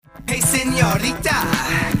señorita.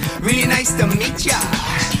 Really nice to meet ya.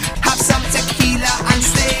 Have some tequila and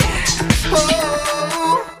stay.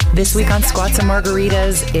 Oh. This week on Squats and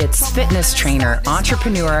Margaritas, it's fitness trainer,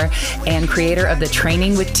 entrepreneur, and creator of the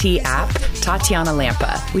Training with T app, Tatiana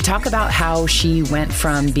Lampa. We talk about how she went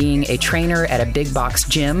from being a trainer at a big box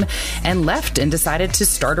gym and left and decided to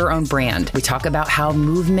start her own brand. We talk about how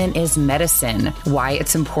movement is medicine, why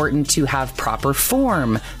it's important to have proper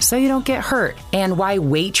form so you don't get hurt, and why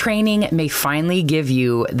weight training may finally give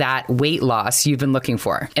you that weight loss you've been looking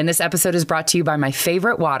for. And this episode is brought to you by my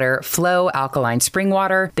favorite water, Flow Alkaline Spring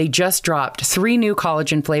Water. They just dropped 3 new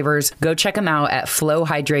collagen flavors. Go check them out at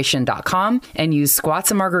flowhydration.com and use Squats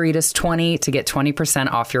and Margaritas 20 to get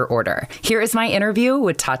 20% off your order. Here is my interview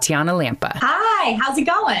with Tatiana Lampa. Hi, how's it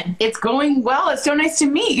going? It's going well. It's so nice to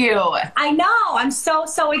meet you. I know. I'm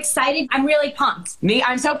so excited. I'm really pumped.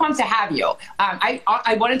 I'm so pumped to have you. I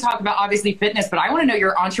want to talk about obviously fitness, but I want to know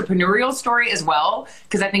your entrepreneurial story as well,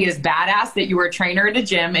 because I think it is badass that you were a trainer at a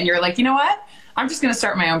gym and you're like, you know what? I'm just going to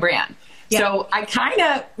start my own brand. Yeah. So I kind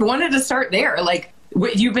of wanted to start there. Like,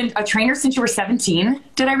 you've been a trainer since you were 17,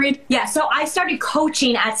 did I read? Yeah, so I started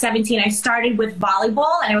coaching at 17. I started with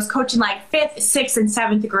volleyball, and I was coaching like 5th, 6th, and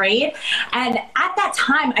 7th grade. And at that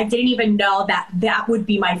time, I didn't even know that that would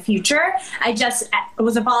be my future. I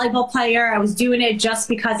was a volleyball player. I was doing it just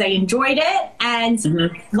because I enjoyed it. And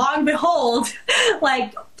long and behold,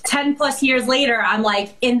 like 10 plus years later, I'm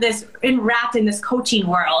like wrapped in this coaching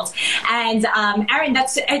world. And Erin,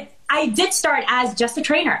 that's it. I did start as just a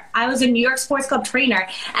trainer. I was a New York Sports Club trainer,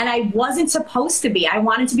 and I wasn't supposed to be. I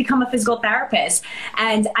wanted to become a physical therapist.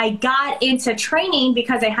 And I got into training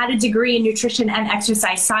because I had a degree in nutrition and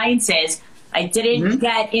exercise sciences. I didn't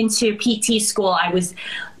get into PT school. I was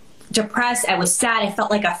depressed. I was sad. I felt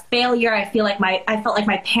like a failure. I felt like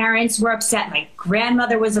my parents were upset. My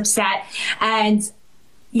grandmother was upset. And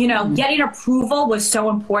getting approval was so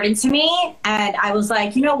important to me. And I was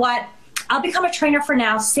like, you know what? I'll become a trainer for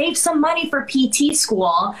now, save some money for PT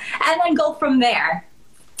school, and then go from there.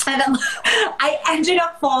 And then I ended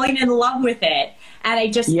up falling in love with it. And I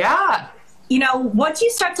just, once you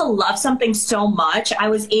start to love something so much, I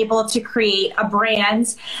was able to create a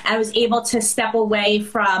brand. I was able to step away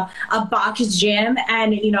from a box gym.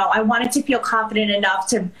 And, I wanted to feel confident enough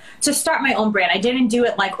to start my own brand. I didn't do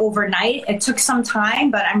it like overnight. It took some time,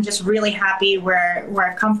 but I'm just really happy where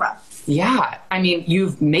I've come from. Yeah. I mean,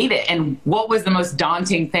 you've made it. And what was the most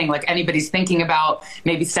daunting thing? Like, anybody's thinking about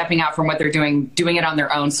maybe stepping out from what they're doing it on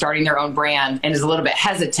their own, starting their own brand, and is a little bit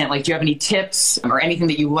hesitant. Like, do you have any tips or anything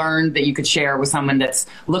that you learned that you could share with someone that's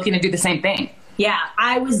looking to do the same thing? Yeah,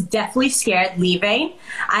 I was definitely scared leaving.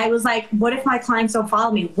 I was like, what if my clients don't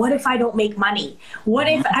follow me? What if I don't make money? What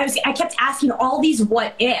if I kept asking all these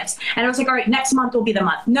what ifs, and I was like, all right, next month will be the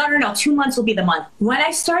month. No, 2 months will be the month. When I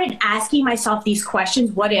started asking myself these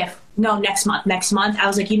questions, what if? No, next month. I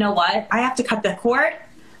was like, you know what? I have to cut the cord.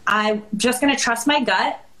 I'm just going to trust my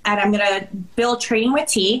gut, and I'm going to build Training with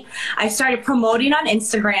T. I started promoting on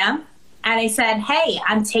Instagram, and I said, hey,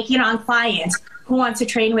 I'm taking on clients who want to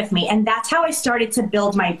train with me. And that's how I started to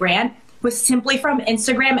build my brand, was simply from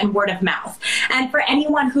Instagram and word of mouth. And for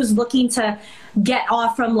anyone who's looking to get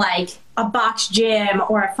off from like a box gym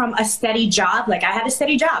or from a steady job, like I had a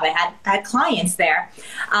steady job, I had clients there,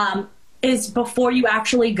 is before you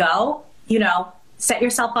actually go, set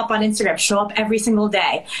yourself up on Instagram, show up every single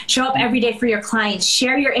day, show up every day for your clients,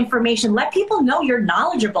 share your information, let people know you're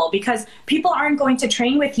knowledgeable, because people aren't going to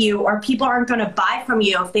train with you, or people aren't going to buy from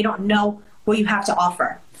you if they don't know what you have to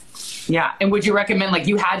offer. Yeah. And would you recommend, like,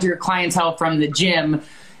 you had your clientele from the gym,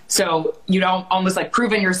 so you'd almost like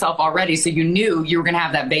proven yourself already, so you knew you were going to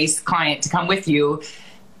have that base client to come with you,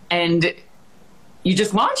 and you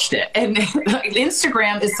just launched it. And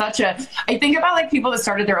Instagram is I think about like people that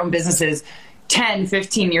started their own businesses 10,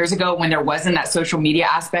 15 years ago, when there wasn't that social media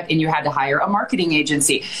aspect and you had to hire a marketing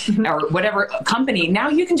agency or whatever company. Now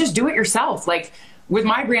you can just do it yourself. Like, with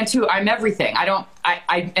my brand too, I'm everything. I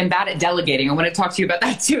am bad at delegating. I want to talk to you about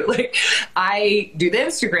that too. Like, I do the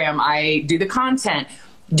Instagram, I do the content.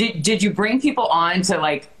 Did you bring people on to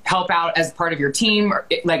like help out as part of your team? Or,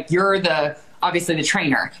 like, you're obviously the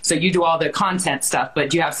trainer, so you do all the content stuff,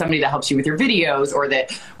 but do you have somebody that helps you with your videos or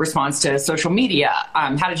that responds to social media?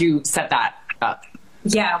 How did you set that up?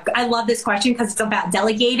 Yeah, I love this question because it's about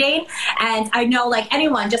delegating. And I know, like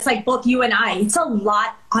anyone, just like both you and I, it's a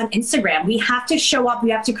lot on Instagram. We have to show up. We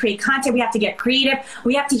have to create content. We have to get creative.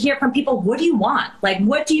 We have to hear from people. What do you want? Like,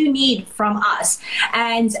 what do you need from us?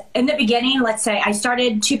 And in the beginning, let's say I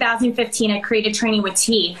started 2015, I created Training with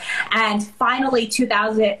T. And finally,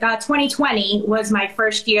 2020 was my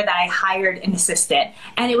first year that I hired an assistant.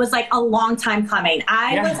 And it was like a long time coming.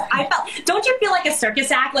 I felt, don't you feel like a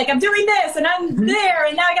circus act? Like, I'm doing this and I'm there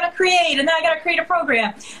and now I got to create and now I got to create a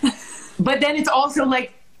program. But then it's also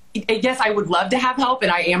like, I guess I would love to have help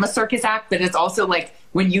and I am a circus act, but it's also like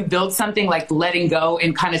when you build something, like letting go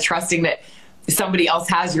and kind of trusting that somebody else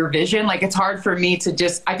has your vision. Like, it's hard for me to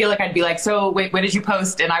just, I feel like I'd be like, so wait, when did you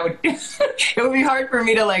post? And I would, it would be hard for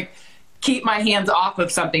me to like keep my hands off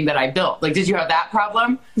of something that I built. Like, did you have that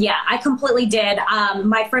problem? Yeah, I completely did.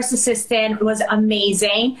 My first assistant was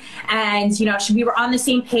amazing. And, you know, we were on the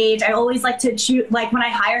same page. I always like to choose, like when I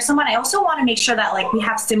hire someone, I also want to make sure that like we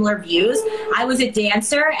have similar views. I was a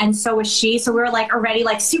dancer and so was she. So we were like already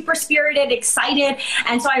like super spirited, excited.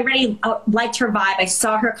 And so I really liked her vibe. I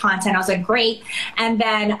saw her content. I was like, great. And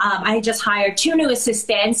then I just hired 2 new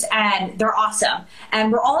assistants and they're awesome.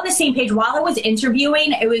 And we're all on the same page. While I was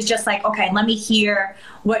interviewing, it was just like, okay, let me hear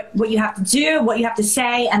what you have to do, what you have to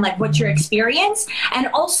say, and like what's your experience. And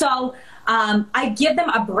also, I give them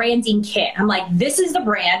a branding kit. I'm like, this is the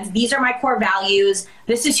brand. These are my core values.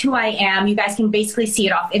 This is who I am. You guys can basically see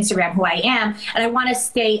it off Instagram, who I am. And I want to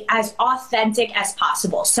stay as authentic as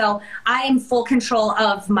possible. So I am full control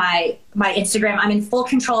of my Instagram. I'm in full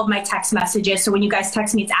control of my text messages. So when you guys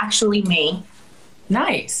text me, it's actually me.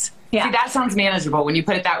 Nice. Yeah. See, that sounds manageable when you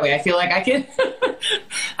put it that way. I feel like I can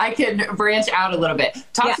I can branch out a little bit.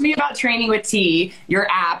 Talk to me about Training with T, your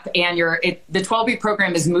app, and the 12-week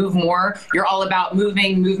program is Move More. You're all about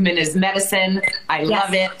moving. Movement is medicine. I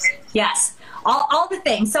love it. Yes. All the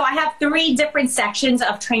things. So I have 3 different sections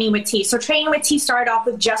of Training with T. So Training with T started off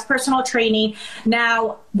with just personal training.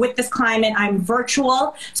 Now with this climate, I'm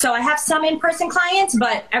virtual. So I have some in-person clients,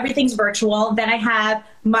 but everything's virtual. Then I have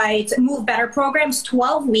my Move Better programs,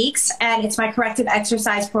 12 weeks, and it's my corrective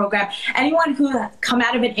exercise program. Anyone who come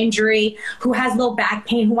out of an injury, who has low back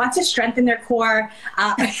pain, who wants to strengthen their core,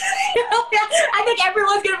 I think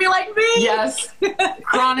everyone's going to be like me. Yes.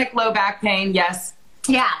 Chronic low back pain. Yes.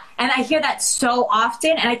 Yeah, and I hear that so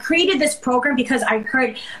often. And I created this program because I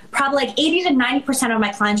heard probably like 80 to 90% of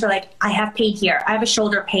my clients are like, I have pain here. I have a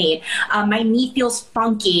shoulder pain. My knee feels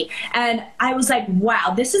funky. And I was like,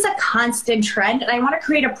 wow, this is a constant trend. And I want to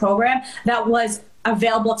create a program that was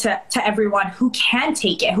available to everyone who can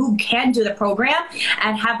take it, who can do the program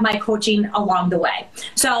and have my coaching along the way.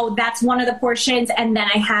 So that's one of the portions. And then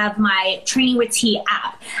I have my Training with T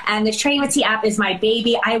app. And this Training with T app is my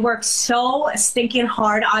baby. I work so stinking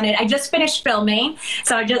hard on it. I just finished filming.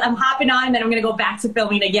 So I'm hopping on and then I'm going to go back to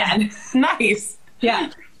filming again. Nice.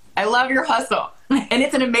 Yeah. I love your hustle. And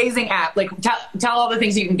it's an amazing app. Like, tell all the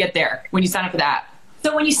things you can get there when you sign up for that.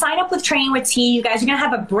 So when you sign up with Training with T, you guys are going to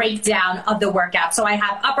have a breakdown of the workout. So I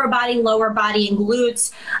have upper body, lower body, and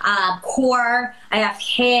glutes, core. I have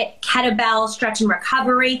HIIT, kettlebell, stretch and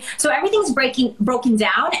recovery. So everything's broken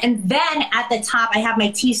down. And then at the top, I have my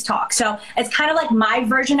T's Talk. So it's kind of like my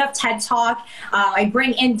version of TED Talk. I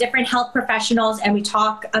bring in different health professionals and we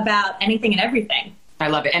talk about anything and everything. I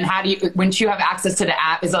love it. And how do you, when you have access to the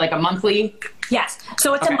app, is it like a monthly? Yes.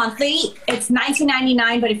 So it's a monthly. It's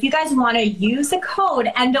 $19.99. But if you guys want to use the code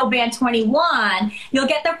ENDOBAND21, you'll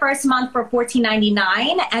get the first month for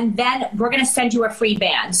 $14.99. And then we're going to send you a free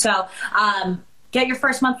band. So get your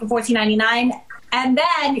first month for $14.99. And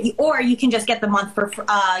then, or you can just get the month for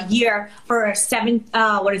year for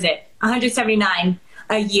 $179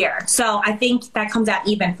 a year. So I think that comes out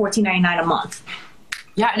even $14.99 a month.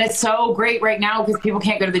 Yeah, and it's so great right now because people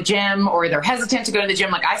can't go to the gym or they're hesitant to go to the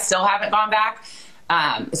gym. Like, I still haven't gone back.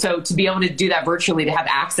 So to be able to do that virtually, to have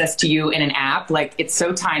access to you in an app, like, it's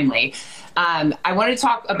so timely. I wanted to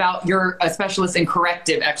talk about you're a specialist in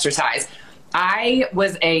corrective exercise. I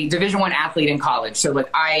was a Division I athlete in college. So like,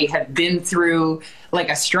 I have been through like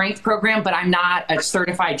a strength program, but I'm not a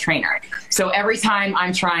certified trainer. So every time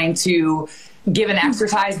I'm trying to give an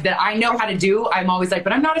exercise that I know how to do, I'm always like,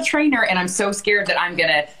 but I'm not a trainer. And I'm so scared that I'm going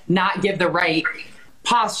to not give the right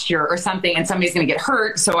posture or something and somebody's going to get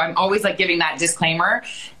hurt. So I'm always like giving that disclaimer.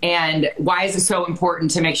 And why is it so important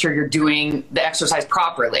to make sure you're doing the exercise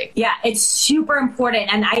properly? Yeah, it's super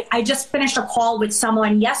important. And I just finished a call with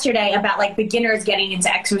someone yesterday about like beginners getting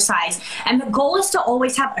into exercise. And the goal is to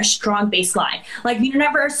always have a strong baseline. Like, you're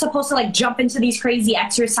never supposed to like jump into these crazy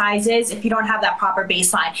exercises if you don't have that proper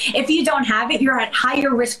baseline. If you don't have it, you're at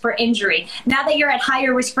higher risk for injury. Now that you're at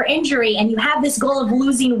higher risk for injury and you have this goal of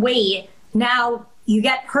losing weight, now you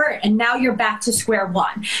get hurt, and now you're back to square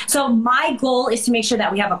one. So my goal is to make sure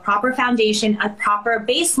that we have a proper foundation, a proper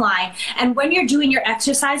baseline. And when you're doing your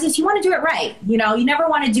exercises, you want to do it right. You know, you never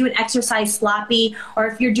want to do an exercise sloppy, or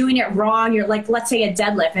if you're doing it wrong, you're like, let's say a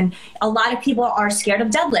deadlift. And a lot of people are scared of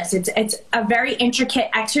deadlifts. It's a very intricate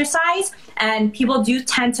exercise, and people do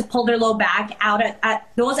tend to pull their low back out at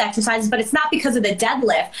those exercises, but it's not because of the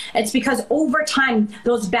deadlift. It's because over time,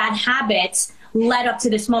 those bad habits led up to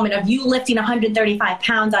this moment of you lifting 135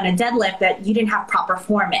 pounds on a deadlift that you didn't have proper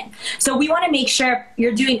form in. So we want to make sure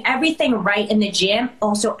you're doing everything right in the gym,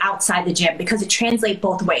 also outside the gym, because it translates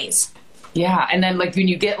both ways. Yeah. And then like when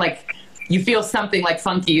you get like, you feel something like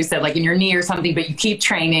funky, you said like in your knee or something, but you keep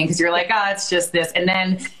training because you're like, oh, it's just this. And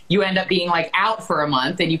then you end up being like out for a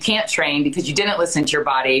month and you can't train because you didn't listen to your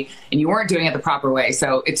body and you weren't doing it the proper way.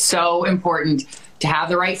 So it's so important to have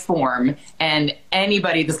the right form, and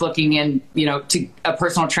anybody that's looking in, you know, to a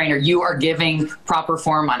personal trainer, you are giving proper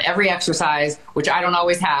form on every exercise, which I don't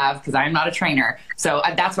always have because I'm not a trainer. So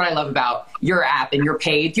that's what I love about your app and your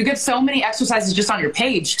page. You give so many exercises just on your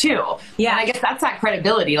page too. Yeah. And I guess that's that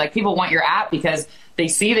credibility. Like people want your app because they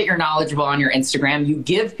see that you're knowledgeable on your Instagram. You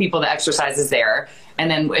give people the exercises there.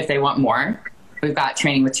 And then if they want more, we've got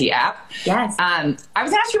Training with T app. Yes. I was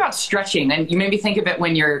going to ask you about stretching, and you made me think of it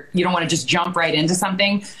when you don't want to just jump right into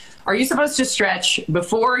something. Are you supposed to stretch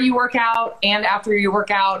before you work out and after you work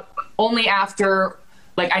out? Only after?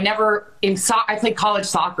 Like I played college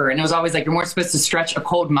soccer, and it was always like you're more supposed to stretch a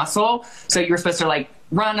cold muscle. So you were supposed to like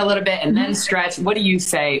run a little bit and then stretch. What do you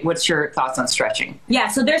say? What's your thoughts on stretching? Yeah.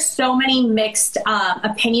 So there's so many mixed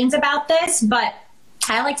opinions about this, but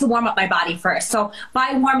I like to warm up my body first. So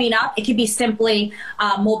by warming up, it could be simply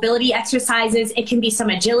mobility exercises. It can be some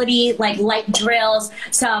agility, like light drills,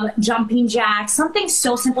 some jumping jacks, something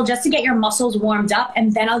so simple just to get your muscles warmed up.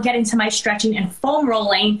 And then I'll get into my stretching and foam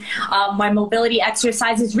rolling, my mobility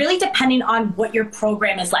exercises, really depending on what your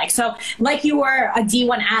program is like. So like you were a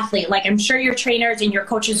D1 athlete, like I'm sure your trainers and your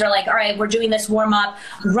coaches are like, all right, we're doing this warm up,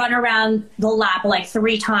 run around the lap like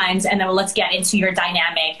 3 times, and then let's get into your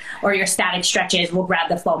dynamic or your static stretches. We'll grab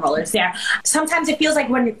the foam rollers there. Sometimes it feels like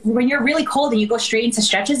when you're really cold and you go straight into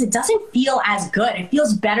stretches, it doesn't feel as good. It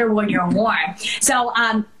feels better when you're warm. So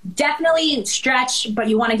definitely stretch, but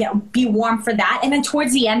you want to be warm for that. And then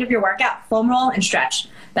towards the end of your workout, foam roll and stretch.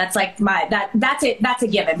 That's like that's it. That's a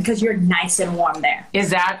given because you're nice and warm there.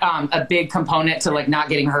 Is that a big component to like not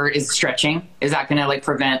getting hurt? Is stretching? Is that going to like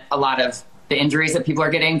prevent a lot of the injuries that people are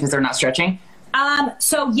getting because they're not stretching?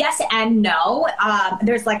 So yes and no.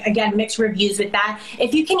 There's like, again, mixed reviews with that.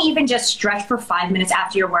 If you can even just stretch for 5 minutes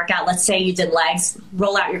after your workout, let's say you did legs,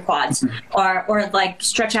 roll out your quads or like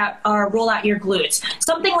stretch out or roll out your glutes,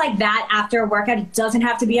 something like that after a workout. It doesn't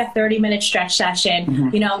have to be a 30-minute stretch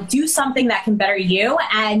session. You know, do something that can better you.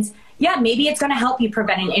 And yeah, maybe it's going to help you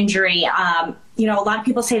prevent an injury. You know, a lot of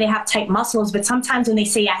people say they have tight muscles, but sometimes when they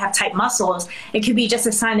say I have tight muscles, it could be just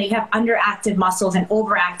a sign that you have underactive muscles and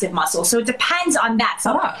overactive muscles. So it depends on that.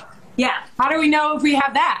 So, yeah. How do we know if we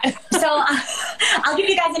have that? So I'll give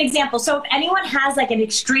you guys an example. So if anyone has like an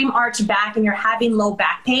extreme arch back and you're having low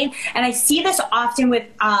back pain, and I see this often with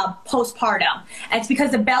postpartum, it's because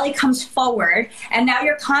the belly comes forward and now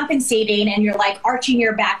you're compensating and you're like arching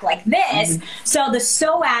your back like this. So the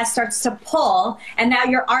psoas starts to pull and now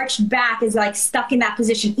your arched back is like stuck in that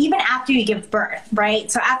position even after you give birth, right?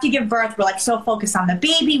 So after you give birth, we're like so focused on the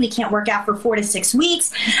baby. We can't work out for 4 to 6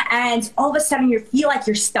 weeks. And all of a sudden you feel like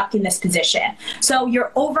you're stuck in this position. So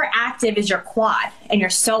your overactive is your quad and your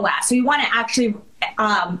psoas. So you want to actually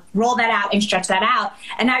roll that out and stretch that out.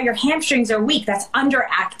 And now your hamstrings are weak. That's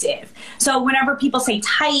underactive. So whenever people say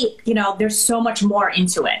tight, you know, there's so much more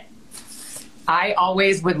into it. I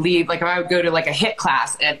always would leave, like if I would go to like a HIIT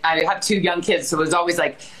class, and I have 2 young kids, so it was always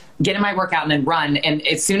like get in my workout and then run. And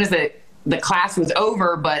as soon as the class was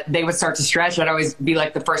over, but they would start to stretch, I'd always be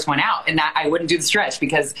like the first one out, and that I wouldn't do the stretch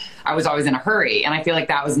because I was always in a hurry. And I feel like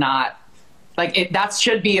that was not like that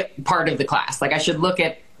should be part of the class. Like I should look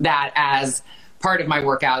at that as part of my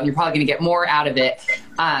workout, and you're probably going to get more out of it.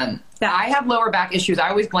 I have lower back issues. I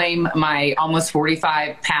always blame my almost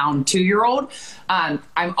 45-pound 2-year-old. I'm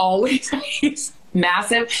always he's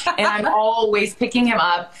massive, and I'm always picking him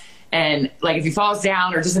up. And like if he falls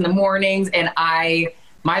down or just in the mornings, and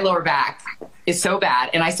my lower back is so bad.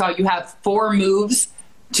 And I saw you have 4 moves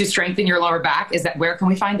to strengthen your lower back. Is that, where can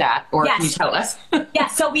we find that? Or Yes. can you tell us? Yeah,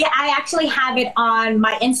 so I actually have it on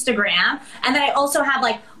my Instagram. And then I also have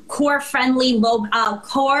like core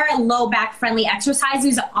low back friendly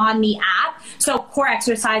exercises on the app. So core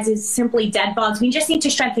exercises, simply dead bugs. We just need to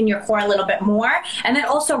strengthen your core a little bit more. And then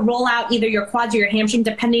also roll out either your quads or your hamstring,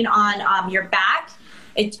 depending on your back.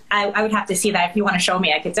 I would have to see that. If you want to show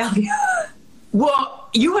me, I could tell you. Well,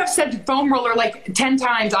 you have said foam roller like 10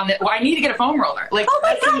 times on it. Well, I need to get a foam roller. Like, oh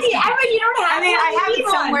my God, you don't have I mean, I have it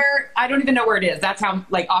one. somewhere. I don't even know where it is. That's how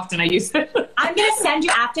like often I use it. I'm going to send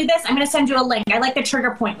you after this. I'm going to send you a link. I like the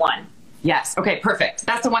trigger point one. Yes. Okay, perfect.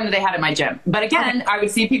 That's the one that they had in my gym. But again, I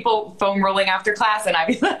would see people foam rolling after class and I'd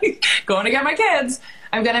be like, going to get my kids.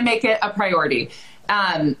 I'm going to make it a priority.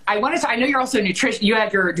 I know you're also nutrition. You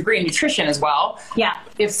have your degree in nutrition as well. Yeah.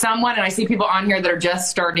 If someone, and I see people on here that are just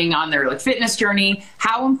starting on their like fitness journey,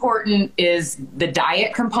 how important is the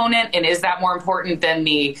diet component? And is that more important than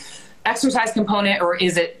the exercise component, or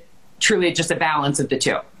is it truly just a balance of the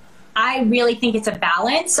two? I really think it's a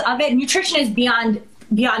balance of it. Nutrition is beyond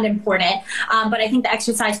important, but I think the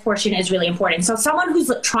exercise portion is really important. So someone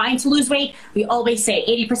who's trying to lose weight, we always say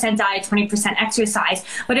 80% diet, 20% exercise.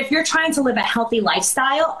 But if you're trying to live a healthy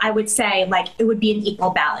lifestyle, I would say like it would be an equal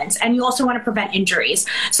balance. And you also want to prevent injuries.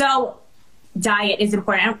 So diet is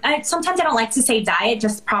important. Sometimes I don't like to say diet,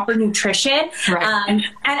 just proper nutrition. Right. And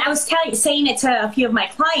I was saying it to a few of my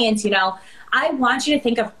clients, I want you to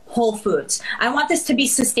think of whole foods. I want this to be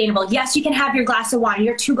sustainable. Yes, you can have your glass of wine,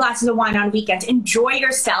 your 2 glasses of wine on weekends. Enjoy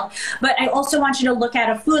yourself. But I also want you to look at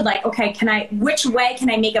a food like, okay, which way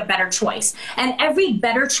can I make a better choice? And every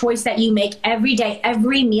better choice that you make every day,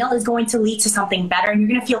 every meal is going to lead to something better. And you're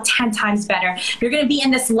going to feel 10 times better. You're going to be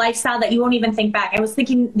in this lifestyle that you won't even think back. I was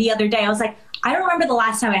thinking the other day, I was like, I don't remember the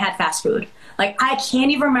last time I had fast food. Like, I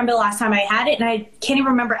can't even remember the last time I had it, and I can't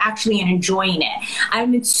even remember actually enjoying it.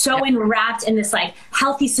 I've been so enwrapped in this, like,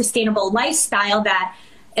 healthy, sustainable lifestyle that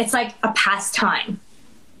it's like a pastime.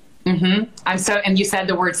 Mm-hmm. And you said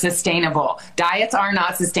the word sustainable. Diets are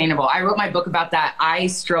not sustainable. I wrote my book about that. I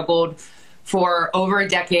struggled for over a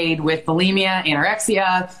decade with bulimia,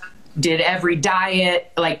 anorexia, did every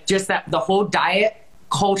diet, like just that the whole diet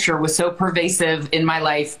culture was so pervasive in my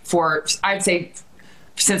life for, I'd say,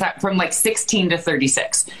 from like 16 to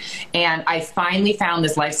 36. And I finally found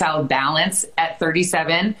this lifestyle of balance at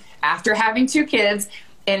 37 after having 2 kids,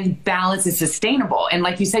 and balance is sustainable. And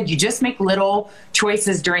like you said, you just make little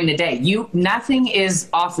choices during the day. Nothing is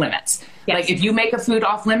off limits. Yes. Like if you make a food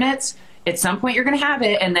off limits, at some point you're going to have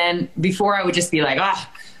it. And then before I would just be like,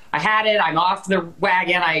 I had it, I'm off the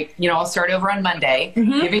wagon. I'll start over on Monday,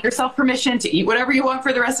 giving yourself permission to eat whatever you want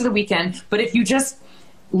for the rest of the weekend. But if you just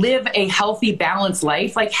live a healthy, balanced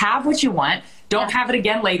life, like have what you want. Don't have it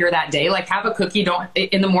again later that day. Like have a cookie,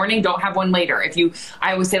 in the morning, don't have one later.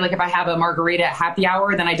 I always say, like, if I have a margarita at happy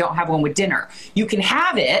hour, then I don't have one with dinner. You can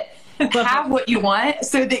have it, have what you want,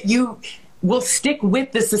 so that you will stick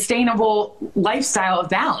with the sustainable lifestyle of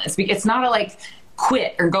balance. It's not a like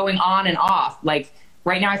quit or going on and off. Like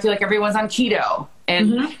right now, I feel like everyone's on keto.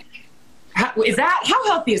 And how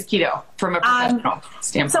healthy is keto from a professional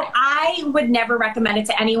standpoint? So I would never recommend it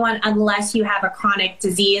to anyone unless you have a chronic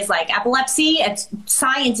disease like epilepsy. It's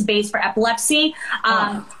science-based for epilepsy.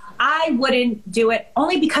 I wouldn't do it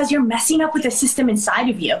only because you're messing up with the system inside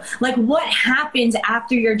of you. Like what happens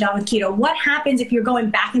after you're done with keto? What happens if you're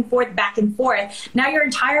going back and forth? Now your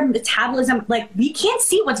entire metabolism, like we can't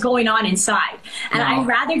see what's going on inside. And I'd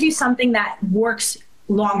rather do something that works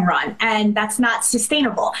long run, and that's not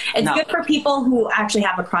sustainable. It's good for people who actually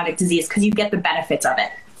have a chronic disease because you get the benefits of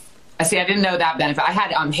it. I see. I didn't know that benefit. I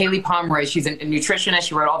had Haley Pomeroy. She's a nutritionist.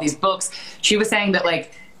 She wrote all these books. She was saying that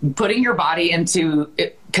like putting your body into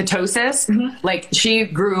ketosis, like she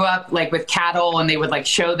grew up like with cattle, and they would like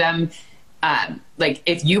show them like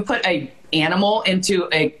if you put a animal into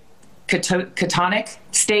a ketonic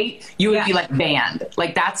state, you would be like banned.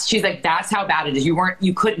 Like she's like, that's how bad it is.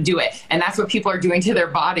 You couldn't do it. And that's what people are doing to their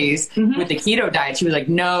bodies with the keto diet. She was like,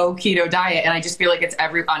 no keto diet. And I just feel like it's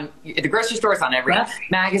on the grocery store, it's on every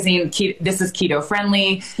magazine. This is keto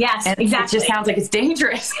friendly. Yes, and exactly. It just sounds like it's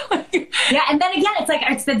dangerous. Yeah. And then again,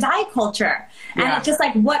 it's the diet culture. And it's just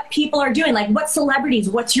like what people are doing, like what celebrities,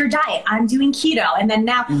 what's your diet? I'm doing keto. And then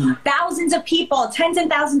now thousands of people, tens and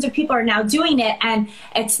thousands of people are now doing it. And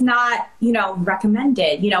it's not, recommended.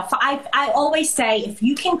 I always say if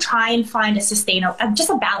you can try and find a sustainable, just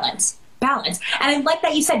a balance. And I like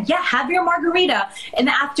that you said, have your margarita in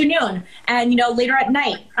the afternoon and, later at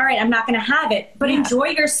night. All right, I'm not going to have it, but enjoy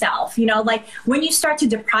yourself. Like when you start to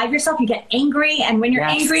deprive yourself, you get angry. And when you're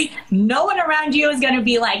angry, no one around you is going to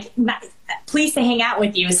be like, pleased to hang out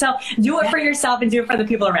with you. So do it for yourself and do it for the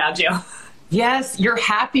people around you. Yes, you're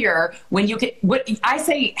happier when you get what I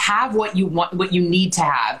say, have what you want, what you need to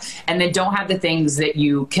have, and then don't have the things that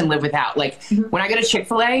you can live without. Like when I go to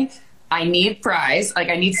Chick-fil-A, I need fries. Like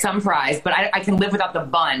I need some fries, but I can live without the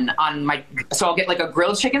bun on my, so I'll get like a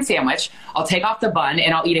grilled chicken sandwich. I'll take off the bun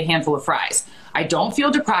and I'll eat a handful of fries. I don't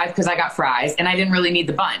feel deprived because I got fries and I didn't really need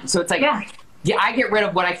the bun. So it's like, yeah, I get rid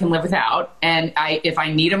of what I can live without. And if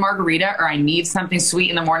I need a margarita or I need something sweet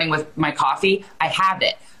in the morning with my coffee, I have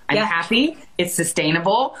it. I'm happy. It's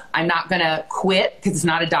sustainable. I'm not going to quit because it's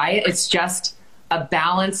not a diet. It's just a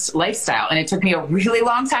balanced lifestyle. And it took me a really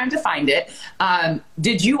long time to find it.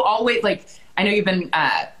 Did you always, like, I know you've been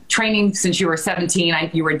training since you were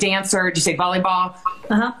 17. You were a dancer. Did you say volleyball?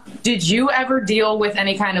 Did you ever deal with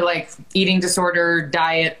any kind of like eating disorder,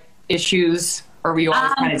 diet issues? Or were you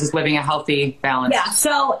always kind of just living a healthy balance? Yeah,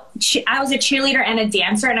 so I was a cheerleader and a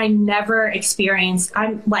dancer, and I never experienced,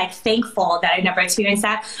 I'm like thankful that I never experienced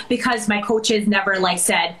that, because my coaches never like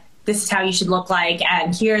said, this is how you should look like,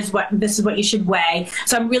 and this is what you should weigh.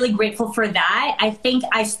 So I'm really grateful for that. I think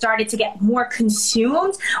I started to get more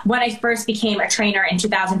consumed when I first became a trainer in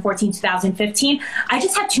 2014, 2015. I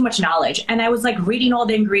just had too much knowledge, and I was like reading all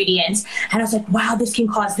the ingredients, and I was like, wow, this can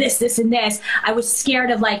cause this, this, and this. I was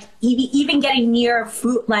scared of like even getting near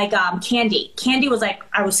fruit, like candy. Candy was like,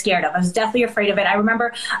 I was scared of. I was definitely afraid of it. I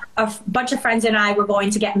remember a bunch of friends and I were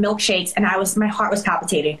going to get milkshakes, and my heart was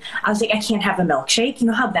palpitating. I was like, I can't have a milkshake. You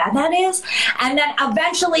know how bad that is? And then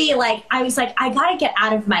eventually, like, I was like, I gotta get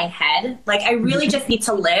out of my head. Like, I really just need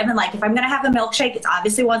to live. And like, if I'm gonna have a milkshake, it's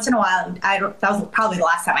obviously once in a while. That was probably the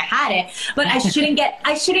last time I had it, but I shouldn't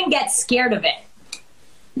get scared of it.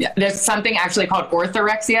 Yeah, there's something actually called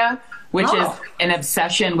orthorexia, which is an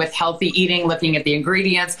obsession with healthy eating, looking at the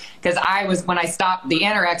ingredients. Because when I stopped the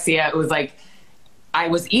anorexia, it was like, I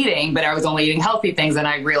was eating, but I was only eating healthy things, and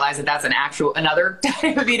I realized that that's another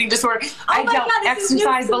type of eating disorder. I dealt with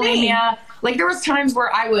exercise bulimia. Like there was times where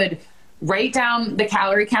I would write down the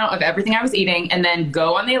calorie count of everything I was eating and then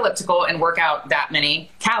go on the elliptical and work out that many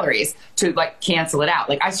calories to like cancel it out.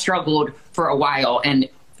 Like I struggled for a while, and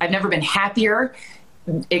I've never been happier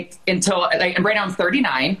until like, right now I'm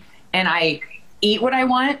 39, and I eat what I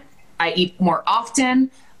want. I eat more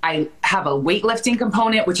often. I have a weightlifting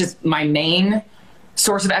component, which is my main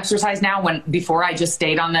source of exercise now. Before I just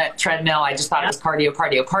stayed on the treadmill, I just thought it was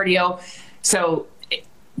cardio. So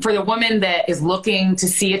for the woman that is looking to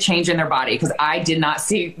see a change in their body, because I did not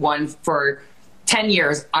see one for 10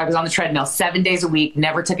 years. I was on the treadmill 7 days a week,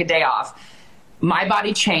 never took a day off. My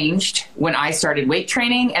body changed when I started weight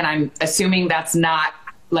training, and I'm assuming that's not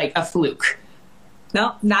like a fluke.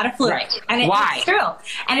 No, not a fluke. Right. And why? It's true.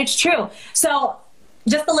 And it's true. So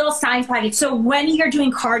just a little science behind it. So when you're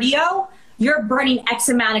doing cardio, you're burning X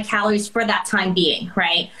amount of calories for that time being,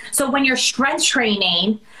 right? So when you're strength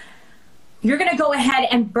training, you're going to go ahead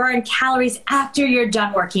and burn calories after you're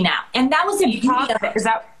done working out. And that was the beauty of it. Is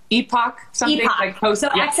that EPOC? Something EPOC. like post,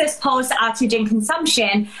 excess post-oxygen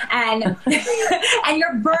consumption, and and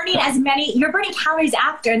you're burning calories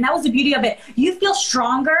after, and that was the beauty of it. You feel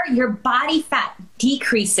stronger, your body fat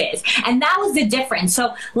decreases, and that was the difference.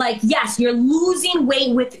 So like, yes, you're losing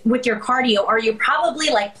weight with your cardio, or you're probably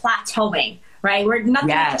like plateauing, right? Where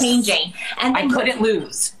nothing's changing. And then I couldn't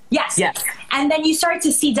lose. Yes. And then you start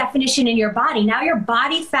to see definition in your body. Now your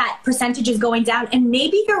body fat percentage is going down, and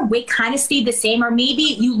maybe your weight kind of stayed the same, or maybe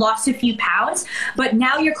you lost a few pounds, but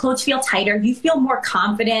now your clothes feel tighter. You feel more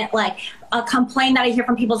confident. Like a complaint that I hear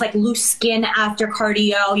from people is like loose skin after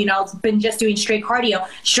cardio, it's been just doing straight cardio.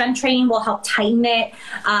 Strength training will help tighten it.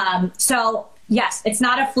 So yes, it's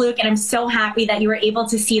not a fluke. And I'm so happy that you were able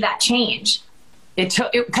to see that change.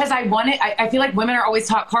 Because I feel like women are always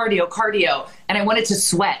taught cardio, and I wanted to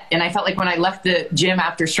sweat. And I felt like when I left the gym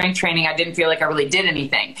after strength training, I didn't feel like I really did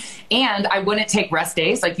anything. And I wouldn't take rest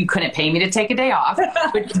days. Like you couldn't pay me to take a day off.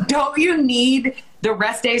 But don't you need the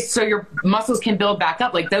rest days so your muscles can build back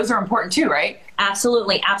up? Like those are important too, right?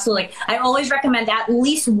 Absolutely. Absolutely. I always recommend at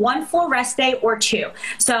least one full rest day or two.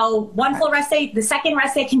 So one full rest day, the second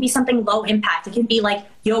rest day can be something low impact. It can be like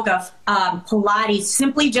yoga, Pilates,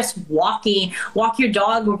 simply just walk your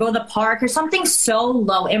dog, or go to the park, or something so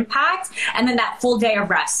low impact. And then that full day of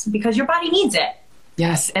rest, because your body needs it.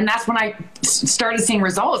 Yes. And that's when I started seeing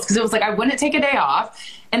results, because it was like, I wouldn't take a day off.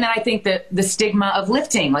 And then I think that the stigma of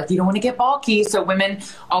lifting, like you don't want to get bulky. So women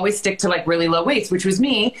always stick to like really low weights, which was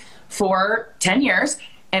me for 10 years.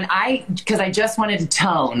 And because I just wanted to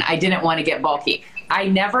tone, I didn't want to get bulky. I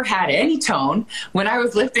never had any tone when I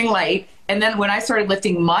was lifting light. And then when I started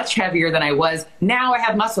lifting much heavier than I was, now I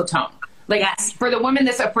have muscle tone. Like for the woman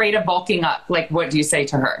that's afraid of bulking up, like what do you say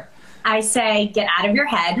to her? I say, get out of your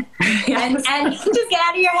head and just get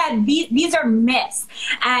out of your head. These are myths.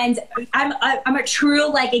 And I'm a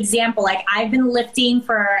true like example. Like I've been lifting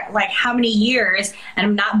for like how many years and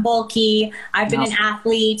I'm not bulky. I've been an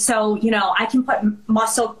athlete. So, you know, I can put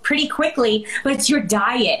muscle pretty quickly, but it's your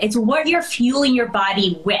diet. It's what you're fueling your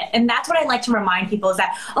body with. And that's what I like to remind people is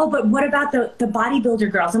that, oh, but what about the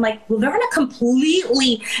bodybuilder girls? I'm like, well, they're on a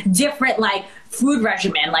completely different like food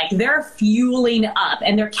regimen. Like they're fueling up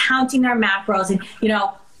and they're counting their macros, and you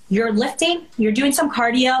know, you're lifting, you're doing some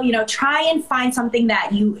cardio, you know, try and find something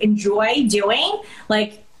that you enjoy doing,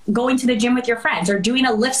 like going to the gym with your friends or doing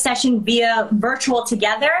a lift session via virtual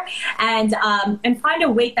together, and find a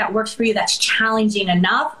weight that works for you that's challenging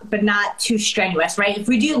enough but not too strenuous, right? If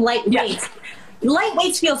we do light weights, light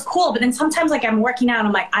weights feels cool, but then sometimes like I'm working out and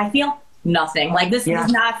I'm like, I feel nothing. Like this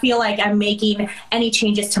does not feel like I'm making any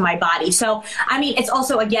changes to my body. So, I mean, it's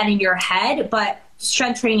also, again, in your head, but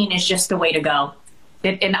strength training is just the way to go.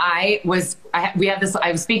 I was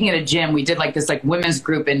speaking at a gym. We did like this like women's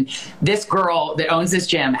group, and this girl that owns this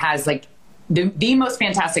gym has like the most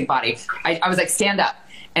fantastic body. I was like, stand up,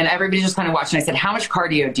 and everybody just kind of watched. And I said, how much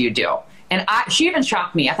cardio do you do? And she even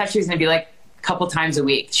shocked me. I thought she was going to be like a couple times a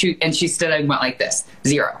week. She stood and went like this,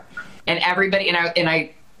 0. And everybody,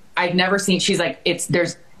 I've never seen, she's like, it's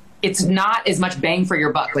not as much bang for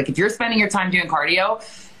your buck. Like if you're spending your time doing cardio,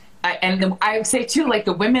 I would say too, like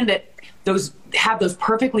the women that have those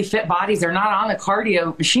perfectly fit bodies, they're not on the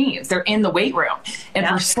cardio machines. They're in the weight room. And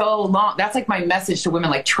for so long, that's like my message to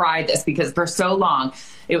women, like try this, because for so long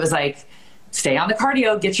it was like, stay on the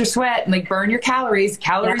cardio, get your sweat and like burn your calories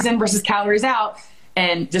in versus calories out.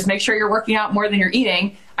 And just make sure you're working out more than you're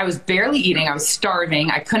eating. I was barely eating. I was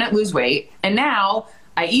starving. I couldn't lose weight. And now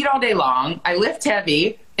I eat all day long, I lift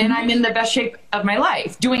heavy, and I'm in the best shape of my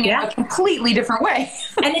life, doing it a completely different way.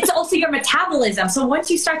 And it's also your metabolism. So once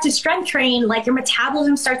you start to strength train, like your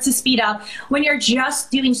metabolism starts to speed up. When you're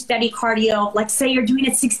just doing steady cardio, like say you're doing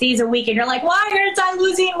it 6 days a week and you're like, why aren't I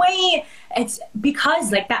losing weight? It's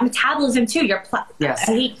because like that metabolism too, I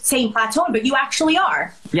hate saying plateauing, but you actually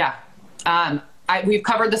are. Yeah. We've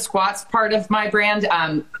covered the squats part of my brand.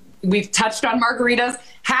 We've touched on margaritas.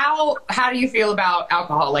 How do you feel about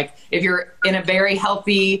alcohol? Like if you're in a very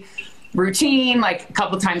healthy routine, like a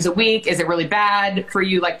couple times a week, is it really bad for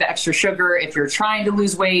you? Like the extra sugar, if you're trying to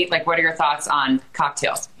lose weight, like what are your thoughts on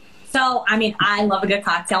cocktails? So, I mean, I love a good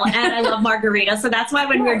cocktail and I love margarita. So that's why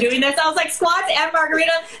when we were doing this, I was like, squats and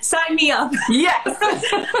margarita, sign me up. Yes.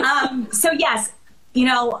 So yes, you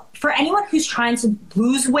know, for anyone who's trying to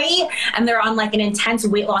lose weight and they're on like an intense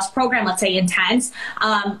weight loss program, let's say intense,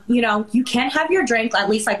 you know, you can have your drink at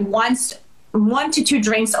least like 1 to 2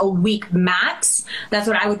 drinks a week max. That's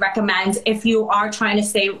what I would recommend. If you are trying to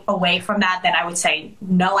stay away from that, then I would say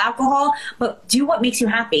no alcohol, but do what makes you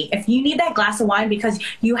happy. If you need that glass of wine because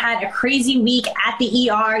you had a crazy week at the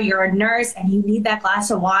ER, you're a nurse and you need that glass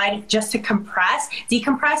of wine just to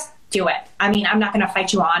decompress, do it. I mean, I'm not going to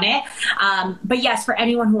fight you on it. But yes, for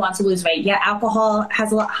anyone who wants to lose weight, alcohol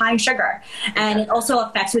has a lot high in sugar and it also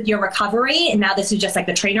affects with your recovery. And now this is just like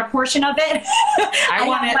the trainer portion of it.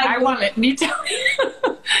 I want it. Me too.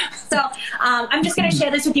 So I'm just going to share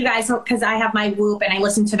this with you guys because I have my Whoop and I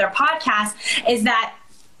listen to their podcast, is that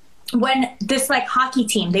when this like hockey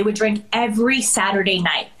team, they would drink every Saturday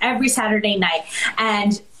night,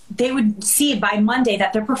 and they would see by Monday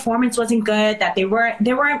that their performance wasn't good, that they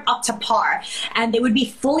weren't up to par, and they would be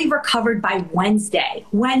fully recovered by Wednesday.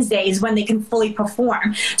 Wednesday is when they can fully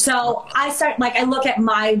perform. So I look at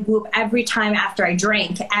my Whoop every time after I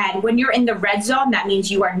drink, and when you're in the red zone, that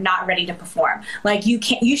means you are not ready to perform. Like you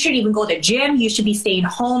shouldn't even go to the gym. You should be staying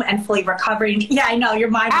home and fully recovering. Yeah, I know, your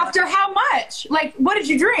mind. After how much? Like, what did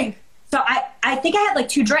you drink? So I think I had like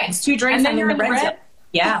 2 drinks. And then you're in the red zone.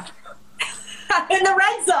 Yeah. In the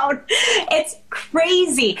red zone. It's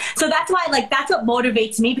crazy. So that's why, like, that's what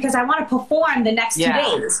motivates me, because I want to perform the next 2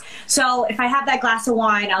 days. So if I have that glass of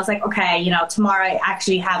wine, I was like, okay, you know, tomorrow I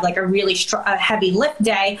actually have like a really heavy lift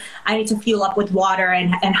day. I need to fuel up with water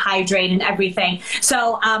and hydrate and everything.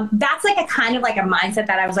 So that's like a kind of like a mindset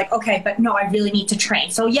that I was like, okay, but no, I really need to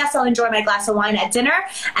train. So yes, I'll enjoy my glass of wine at dinner.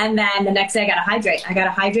 And then the next day I got to hydrate. I got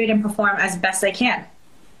to hydrate and perform as best I can.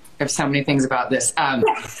 I have so many things about this.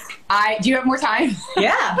 Do you have more time?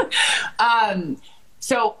 Yeah.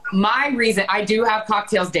 So my reason, I do have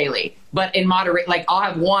cocktails daily, but in moderate, like I'll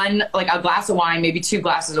have one, like a glass of wine, maybe 2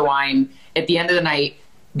 glasses of wine at the end of the night,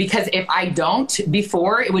 because if I don't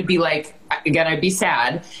before, it would be like, again, I'd be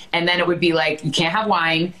sad. And then it would be like, you can't have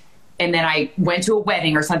wine. And then I went to a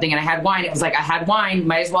wedding or something and I had wine. It was like, I had wine,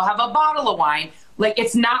 might as well have a bottle of wine. like,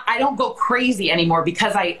 it's not, I don't go crazy anymore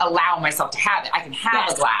because I allow myself to have it. I can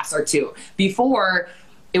have a glass or two. Before,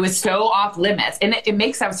 it was so off limits. And it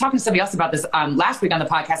makes, I was talking to somebody else about this last week on the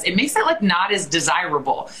podcast. It makes it like not as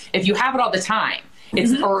desirable if you have it all the time.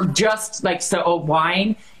 It's, or just like,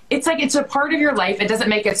 wine. It's like, it's a part of your life. It doesn't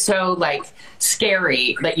make it so like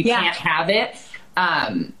scary that you can't have it.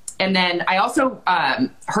 And then I also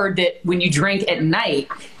heard that when you drink at night,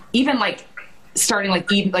 even like starting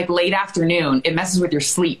like late afternoon, it messes with your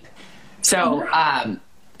sleep. So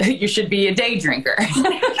you should be a day drinker.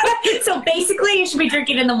 So basically you should be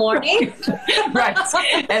drinking in the morning. Right.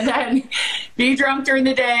 And then be drunk during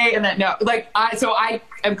the day. And then I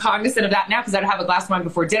am cognizant of that now because I'd have a glass of wine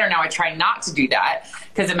before dinner. Now I try not to do that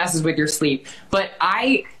because it messes with your sleep. But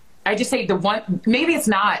I just say maybe it's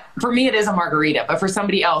not, for me it is a margarita, but for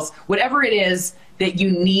somebody else, whatever it is that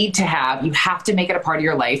you need to have, you have to make it a part of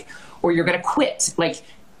your life or you're going to quit. Like,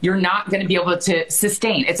 you're not going to be able to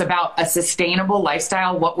sustain. It's about a sustainable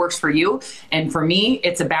lifestyle, what works for you. And for me,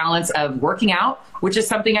 it's a balance of working out, which is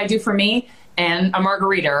something I do for me, and a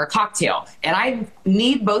margarita or a cocktail. And I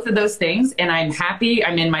need both of those things. And I'm happy.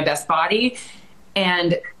 I'm in my best body.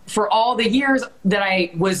 And for all the years that I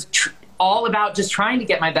was all about just trying to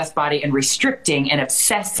get my best body and restricting and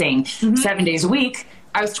obsessing 7 days a week,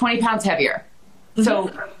 I was 20 pounds heavier.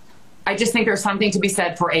 So I just think there's something to be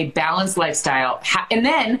said for a balanced lifestyle. And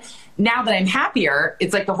then now that I'm happier,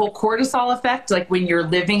 it's like the whole cortisol effect, like when you're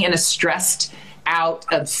living in a stressed out,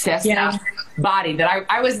 obsessed body that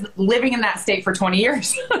I was living in that state for 20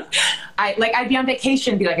 years. I'd be on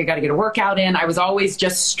vacation, be like, I got to get a workout in. I was always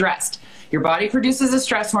just stressed. Your body produces a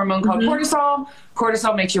stress hormone called cortisol.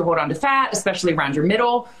 Cortisol makes you hold on to fat, especially around your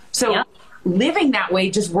middle. So living that way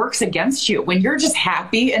just works against you. When you're just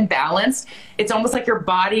happy and balanced, it's almost like your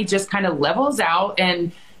body just kind of levels out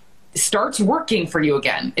and starts working for you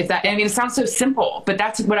again. It sounds so simple, but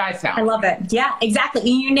that's what I found. I love it. Yeah, exactly.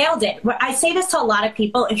 You nailed it. I say this to a lot of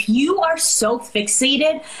people. If you are so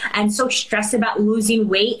fixated and so stressed about losing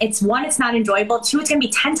weight, it's not enjoyable. 2, it's going to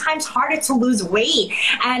be 10 times harder to lose weight.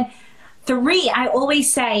 And 3, I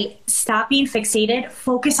always say, stop being fixated,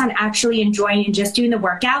 focus on actually enjoying and just doing the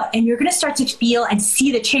workout. And you're going to start to feel and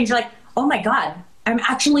see the change. You're like, oh my God, I'm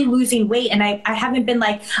actually losing weight. And I haven't been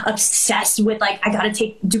like obsessed with like, I got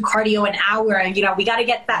to do cardio an hour and, we got to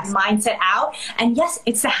get that mindset out. And yes,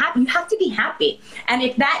 it's you have to be happy. And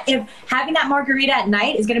if having that margarita at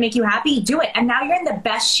night is going to make you happy, do it. And now you're in the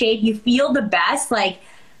best shape. You feel the best. And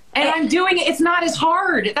I'm doing it. It's not as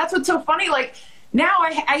hard. That's what's so funny. Like, now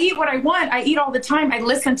I eat what I want. I eat all the time. I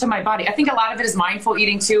listen to my body. I think a lot of it is mindful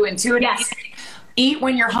eating too, intuitive. Yes. Eat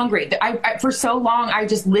when you're hungry. I for so long, I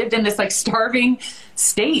just lived in this like starving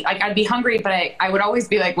state. Like I'd be hungry, but I would always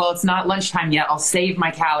be like, well, it's not lunchtime yet. I'll save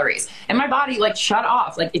my calories. And my body like shut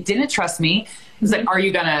off. Like it didn't trust me. It was like, are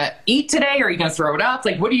you going to eat today? Or are you going to throw it up?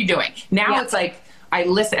 Like, what are you doing? Now it's like, I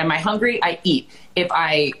listen. Am I hungry? I eat. If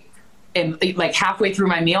I am like halfway through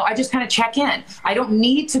my meal, I just kind of check in. I don't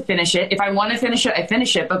need to finish it. If I want to finish it, I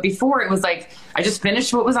finish it. But before it was like, I just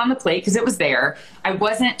finished what was on the plate because it was there. I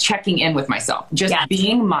wasn't checking in with myself. Just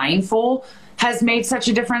being mindful has made such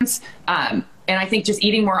a difference. And I think just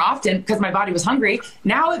eating more often because my body was hungry,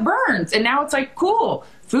 now it burns. And now it's like, cool,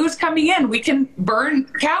 food's coming in. We can burn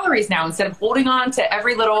calories now instead of holding on to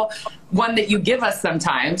every little one that you give us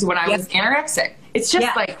sometimes when I was anorexic. It's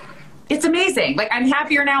just like, it's amazing. Like I'm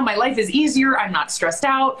happier now. My life is easier. I'm not stressed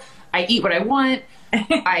out. I eat what I want.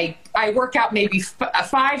 I work out maybe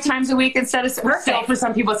 5 times a week instead of 6. So for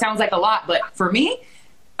some people it sounds like a lot, but for me,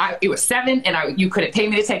 it was 7 and you couldn't pay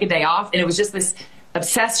me to take a day off. And it was just this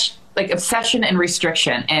obsession and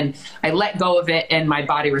restriction. And I let go of it and my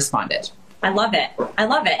body responded. I love it. I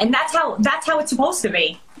love it. And that's how it's supposed to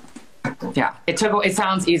be. Yeah. It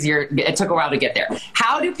sounds easier. It took a while to get there.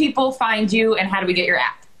 How do people find you and how do we get your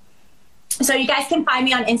app? So you guys can find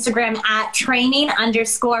me on Instagram at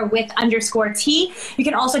training_with_T. You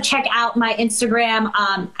can also check out my Instagram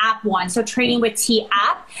app one. So Training with T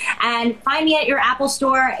app. And find me at your Apple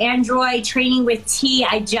Store, Android, Training with T.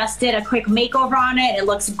 I just did a quick makeover on it. It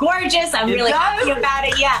looks gorgeous. I'm really happy about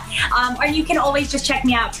it. Yeah. Or you can always just check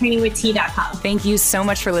me out, trainingwitht.com. Thank you so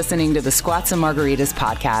much for listening to the Squats and Margaritas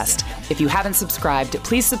podcast. If you haven't subscribed,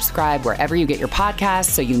 please subscribe wherever you get your podcasts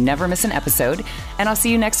so you never miss an episode. And I'll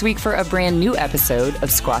see you next week for a brand new episode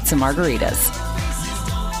of Squats and Margaritas.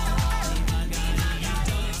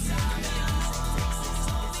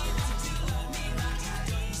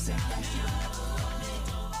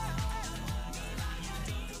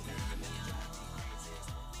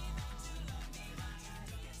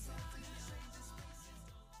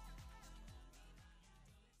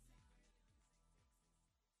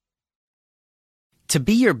 To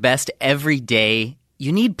be your best every day,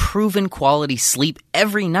 you need proven quality sleep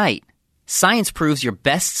every night. Science proves your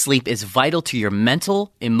best sleep is vital to your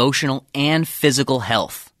mental, emotional, and physical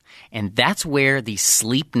health. And that's where the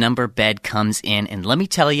Sleep Number bed comes in. And let me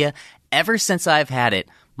tell you, ever since I've had it,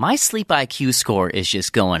 my sleep IQ score is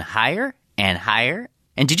just going higher and higher.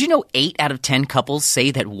 And did you know 8 out of 10 couples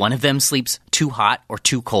say that one of them sleeps too hot or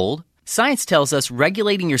too cold? Science tells us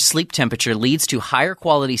regulating your sleep temperature leads to higher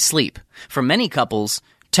quality sleep. For many couples,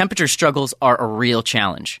 temperature struggles are a real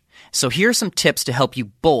challenge. So here are some tips to help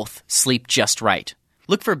you both sleep just right.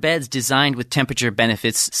 Look for beds designed with temperature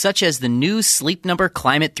benefits such as the new Sleep Number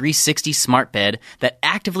Climate 360 smart bed that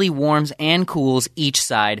actively warms and cools each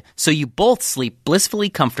side so you both sleep blissfully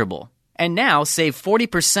comfortable. And now save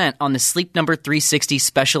 40% on the Sleep Number 360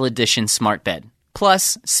 Special Edition smart bed.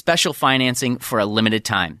 Plus, special financing for a limited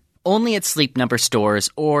time. Only at Sleep Number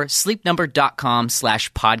stores or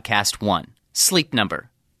sleepnumber.com/podcast1. Sleep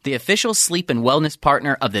Number, the official sleep and wellness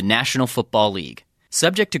partner of the National Football League.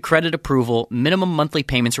 Subject to credit approval, minimum monthly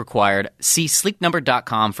payments required. See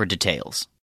sleepnumber.com for details.